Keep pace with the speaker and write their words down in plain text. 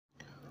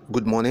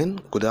Good morning,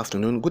 good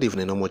afternoon, good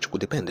evening, or much good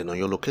depending on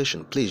your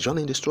location. Please join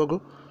in the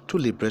struggle to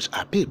liberate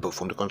our people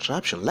from the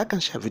contraption. Like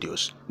and share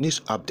videos. News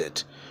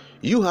update.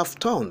 You have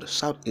turned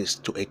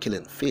Southeast to a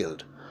killing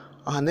field.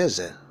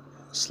 OHANEZE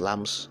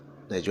slams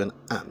Nigerian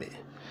army.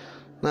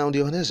 Now the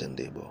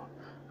OHANEZE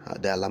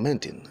they are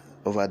lamenting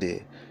over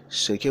the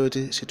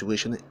security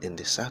situation in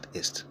the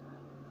Southeast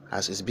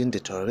as it's been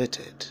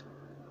deteriorated.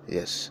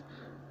 Yes,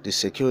 the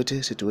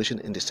security situation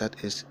in the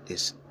Southeast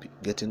is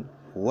getting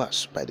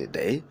worse by the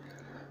day.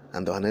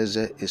 And the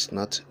OHANEZE is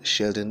not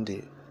shielding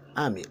the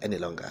army any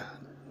longer.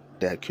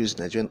 They accuse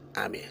the Nigerian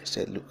army,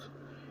 said, look,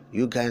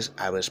 you guys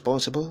are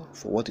responsible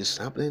for what is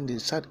happening in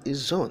the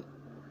Southeast zone.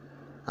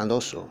 And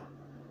also,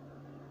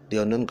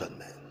 the unknown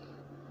gunmen.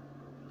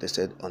 They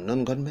said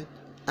unknown gunmen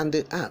and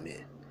the army,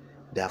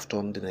 they have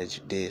turned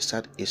the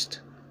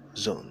Southeast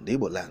zone, the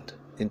Igbo land,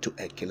 into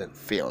a killing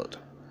field.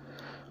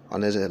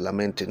 OHANEZE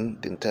lamenting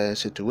the entire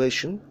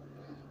situation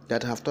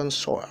that have turned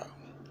sour.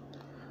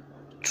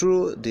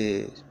 Through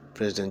the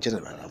President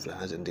General of the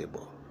OHANEZE,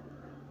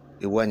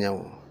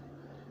 Iwanyawo,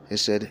 he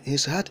said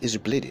his heart is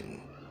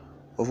bleeding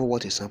over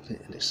what is happening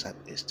in the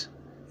Southeast,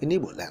 in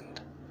Igbo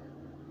land,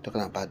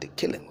 talking about the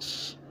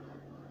killings,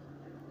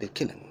 the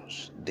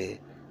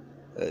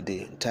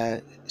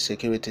entire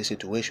security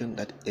situation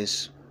that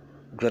is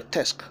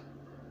grotesque,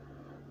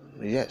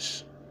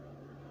 yes,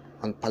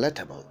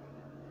 unpalatable.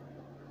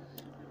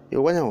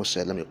 Iwanyawo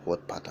said, let me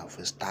quote part of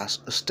his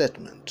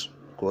statement,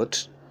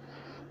 quote,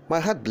 "My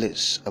heart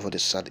bleeds over the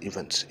sad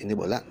events in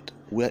Igbo land,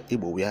 where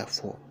Igbo were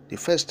for the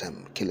first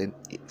time killing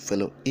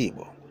fellow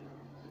Igbo.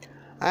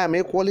 I am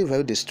equally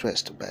very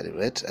distressed by the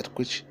rate at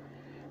which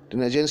the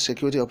Nigerian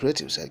security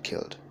operatives are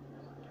killed,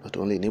 not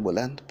only in Igbo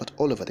land, but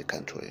all over the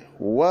country.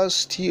 Worse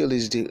still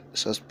is the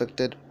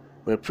suspected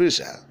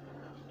reprisal,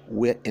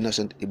 where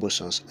innocent Igbo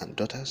sons and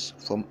daughters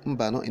from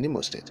Mbano in Imo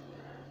State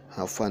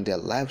have found their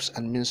lives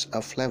and means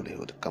of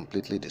livelihood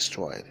completely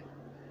destroyed.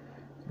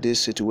 This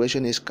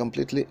situation is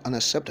completely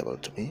unacceptable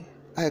to me.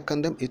 I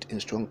condemn it in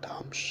strong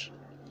terms.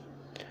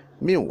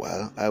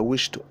 Meanwhile, I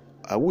wish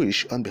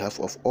on behalf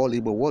of all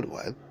Igbo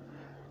worldwide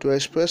to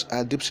express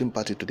our deep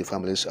sympathy to the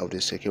families of the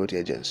security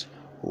agents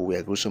who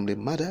were gruesomely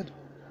murdered.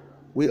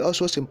 We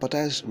also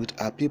sympathize with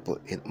our people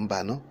in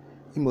Mbano,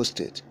 Imo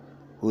State,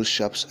 whose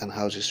shops and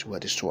houses were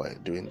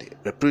destroyed during the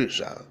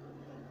reprisal."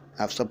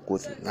 I've stopped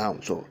quoting now.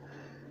 So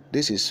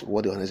this is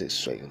what the OHANEZE is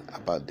saying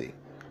about the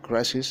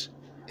crisis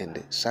in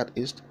the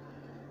Southeast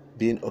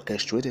being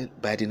orchestrated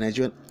by the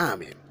Nigerian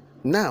army.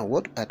 Now,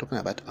 what we are talking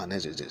about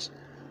OHANEZE is this.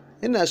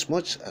 In as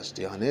much as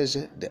the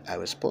OHANEZE, they are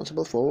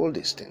responsible for all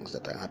these things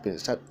that are happening in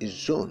the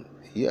Southeast zone.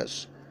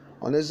 Yes,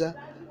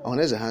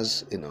 OHANEZE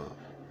has,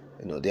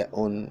 their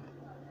own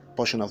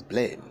portion of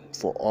blame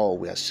for all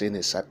we are seeing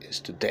in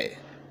Southeast today.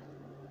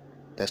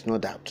 There's no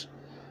doubt.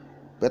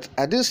 But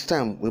at this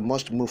time, we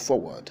must move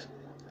forward.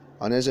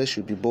 OHANEZE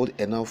should be bold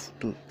enough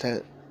to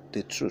tell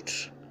the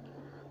truth.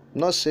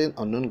 Not saying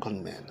unknown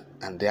gunmen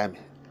and the army,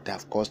 they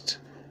have caused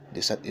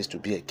the Southeast to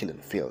be a killing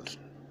field.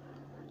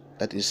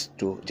 That is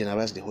to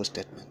generalize the whole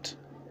statement.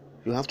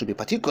 You have to be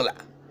particular.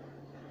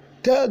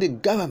 Tell the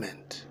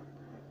government.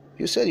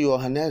 You said you are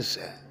OHANEZE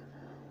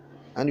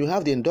and you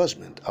have the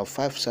endorsement of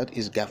 5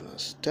 Southeast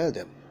governors. Tell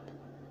them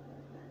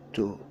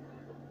to,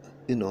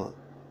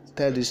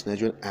 tell this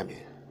Nigerian army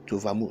to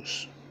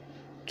vamoose,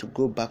 to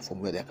go back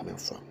from where they are coming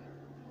from.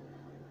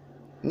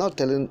 Not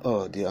telling,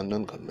 the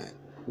unknown gunmen.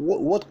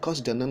 What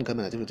caused the unknown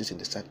gunmen activities in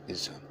the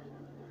Southeast zone?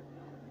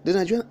 The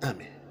Nigerian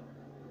army,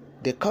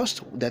 they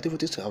caused the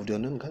activities of the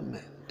unknown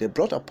gunmen. They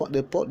brought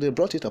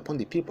it upon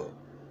the people.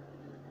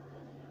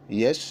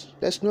 Yes,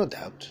 there's no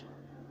doubt.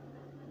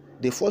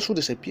 The forceful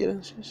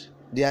disappearances,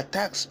 the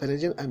attacks by the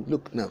Nigerian army.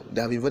 Look now,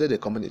 they have invaded the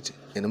community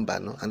in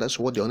Mbano, and that's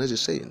what the OHANEZE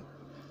is saying.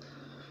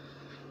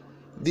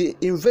 The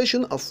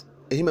invasion of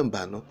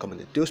Mbano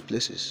community, those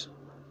places,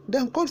 they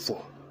are uncalled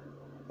for.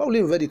 Why will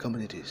you invade the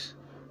communities?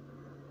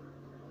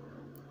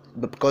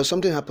 But because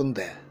something happened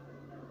there.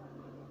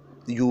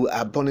 You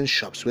are burning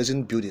shops,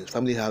 raising buildings,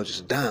 family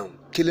houses down,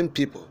 killing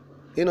people,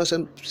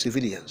 innocent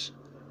civilians,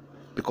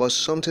 because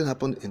something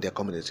happened in their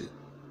community.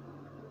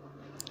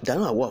 They are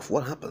not aware of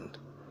what happened.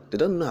 They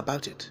don't know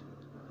about it.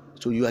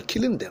 So you are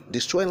killing them,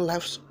 destroying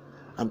lives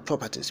and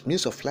properties,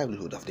 means of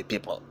livelihood of the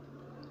people.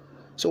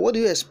 So what do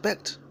you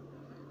expect?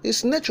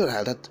 It's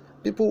natural that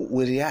people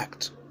will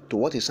react to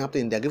what is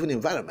happening in their given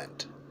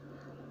environment.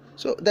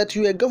 So that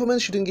your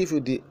government shouldn't give you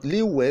the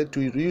leeway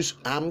to use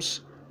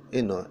arms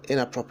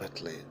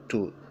inappropriately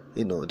to,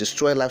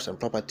 destroy lives and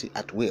property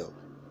at will.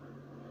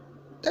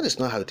 That is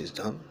not how it is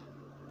done.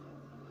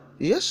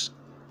 Yes?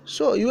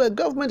 So your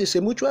government is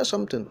a mutual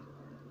something.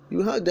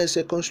 There's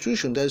a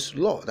constitution, there's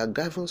law that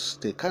governs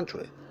the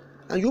country,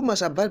 and you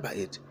must abide by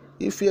it.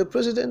 If you're a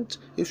president,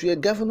 if you're a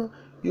governor,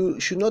 you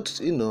should not,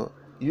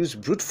 use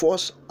brute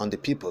force on the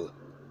people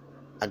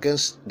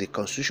against the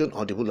constitution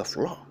or the rule of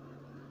law.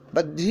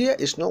 But here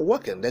it's not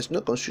working. There's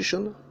no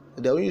constitution.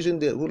 They're using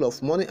the rule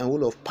of money and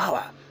rule of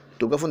power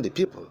to govern the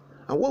people.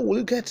 And what will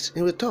you get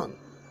in return?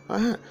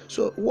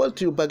 So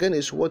what you bargain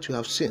is what you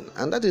have seen,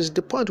 and that is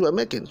the point we are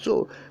making.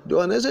 So the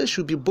OHANEZE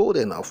should be bold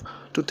enough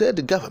to tell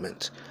the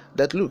government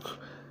that, look,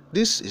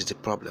 this is the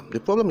problem. The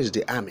problem is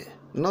the army,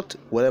 not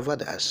whatever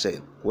they are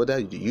saying,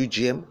 whether the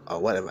UGM or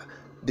whatever.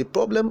 The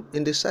problem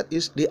in the south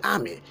is the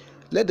army.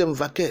 Let them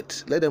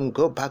vacate. Let them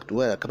go back to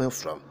where they're coming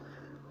from.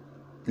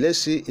 Let's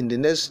see in the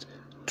next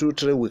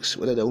 2-3 weeks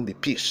whether there won't be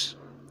peace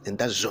in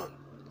that zone.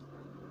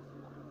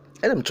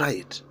 Let them try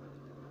it.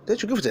 They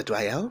should give it a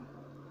trial.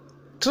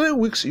 3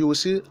 weeks, you will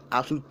see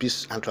absolute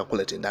peace and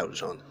tranquility in that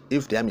zone.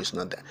 If the army is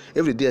not there,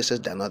 if the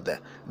DSS they are not there,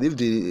 if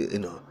the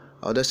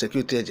other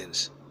security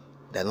agents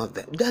they are not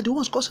there, they are the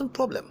ones causing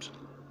problems.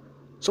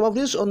 Some of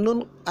these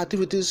unknown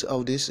activities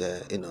of this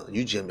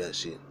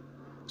UGM,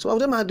 some of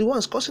them are the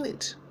ones causing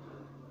it.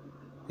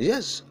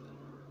 Yes,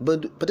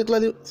 but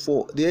particularly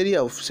for the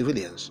area of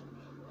civilians.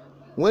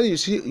 When you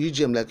see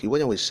UGM, like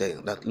when I was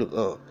saying that, look,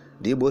 oh,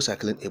 the Igbos are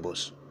killing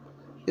Igbos.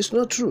 It's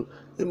not true.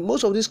 In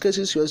most of these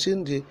cases, you are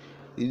seeing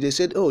they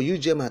said, oh,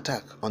 UGM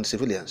attack on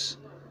civilians.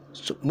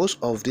 So most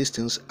of these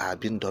things are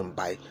being done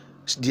by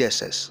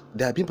DSS.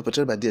 They are being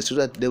perpetrated by DSS, so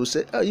that they will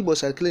say, oh,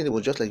 Igbos are killing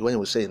Igbos, just like when you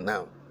were saying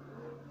now.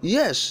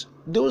 Yes,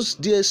 those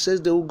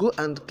DSS, they will go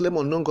and claim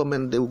on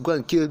non-government, they will go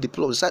and kill the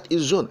people of the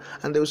Southeast zone,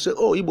 and they will say,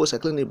 oh, Igbos are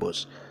killing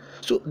Igbos.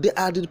 So they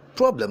are the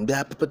problem. They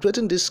are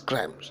perpetrating these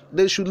crimes.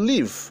 They should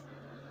leave.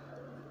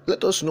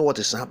 Let us know what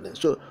is happening.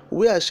 So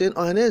we are saying,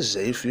 OHANEZE,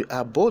 if you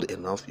are bold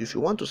enough, if you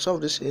want to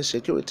solve this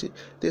insecurity,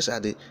 these are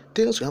the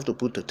things you have to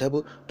put to the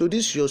table to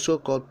these your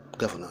so-called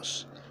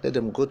governors. Let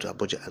them go to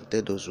Abuja and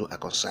tell those who are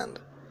concerned,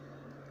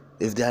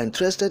 if they are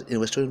interested in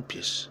restoring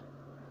peace.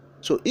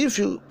 So if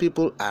you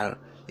people are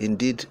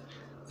indeed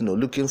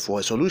looking for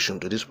a solution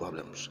to these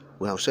problems,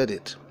 we have said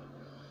it.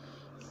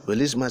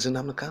 Release Mazi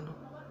Nnamdi Kanu.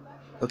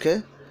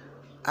 Okay?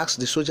 Ask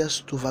the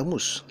soldiers to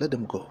vamoose. Let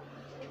them go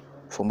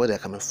from where they are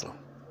coming from.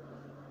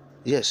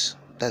 Yes,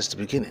 that's the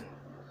beginning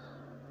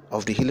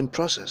of the healing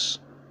process.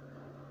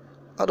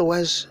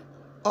 Otherwise,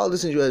 all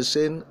this thing you are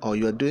saying or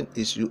you are doing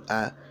is you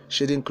are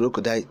shedding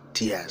crocodile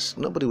tears.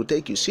 Nobody will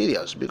take you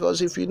serious,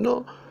 because if you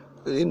know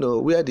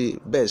where the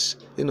birds,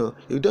 you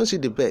don't see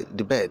the bed,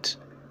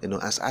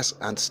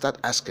 and start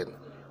asking,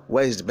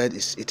 where is the bed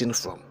is eating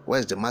from? Where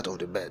is the mat of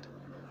the bed?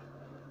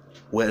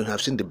 Where you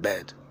have seen the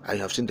bed and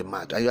you have seen the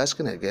mat, are you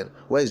asking again,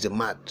 where is the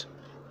mat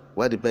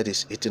where the bed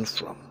is eating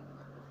from?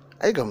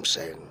 I am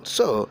saying.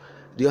 So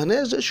the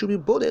OHANEZE should be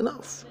bold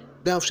enough.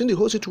 They have seen the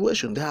whole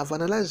situation. They have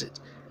analyzed it.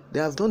 They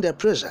have done their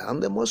pressure,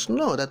 and they must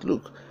know that,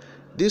 look,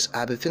 these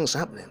are the things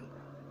happening.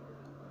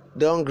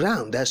 They're on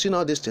ground. They are seeing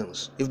all these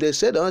things. If they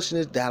say they're not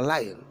seeing it, they are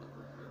lying.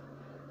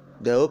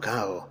 They're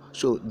okay.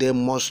 So they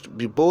must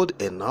be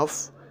bold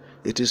enough.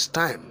 It is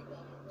time.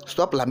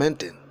 Stop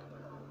lamenting.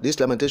 This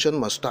lamentation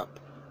must stop.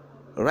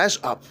 Rise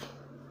up.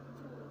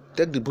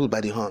 Take the bull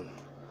by the horn.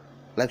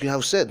 Like you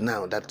have said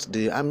now that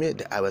the army,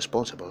 they are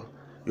responsible.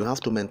 You have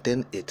to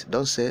maintain it.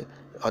 Don't say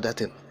other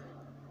thing.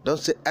 Don't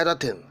say other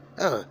thing.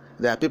 Oh,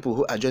 there are people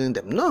who are joining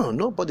them. No,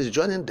 nobody is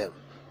joining them.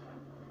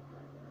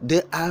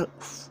 They are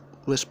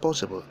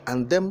responsible,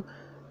 and them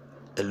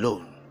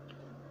alone.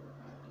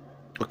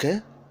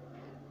 Okay?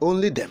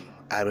 Only them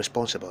are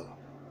responsible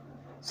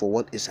for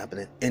what is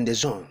happening in the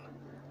zone.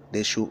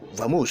 They should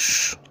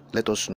vamoose. Let us know.